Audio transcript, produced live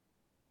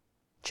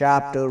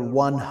Chapter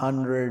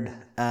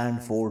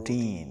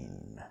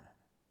 114.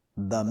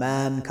 The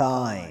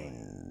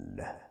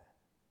Mankind.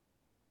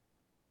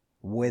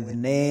 With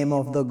name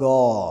of the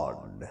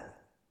God,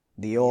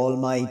 the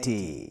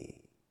Almighty,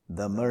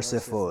 the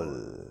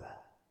Merciful.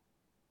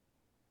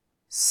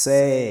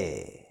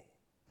 Say,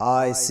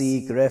 I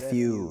seek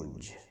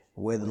refuge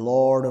with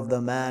Lord of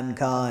the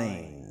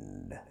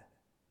mankind,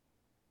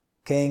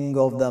 King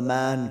of the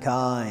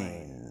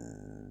mankind,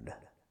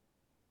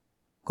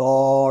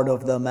 God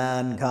of the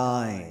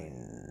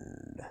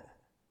mankind,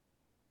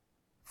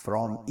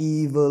 from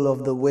evil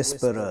of the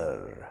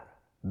whisperer,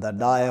 the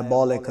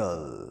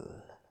diabolical,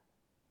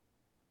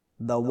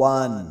 the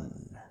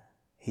one,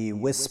 he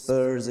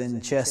whispers in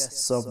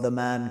chests of the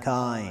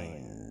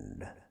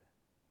mankind,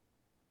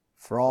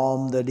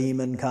 from the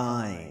demon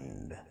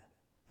kind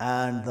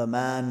and the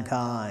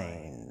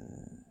mankind.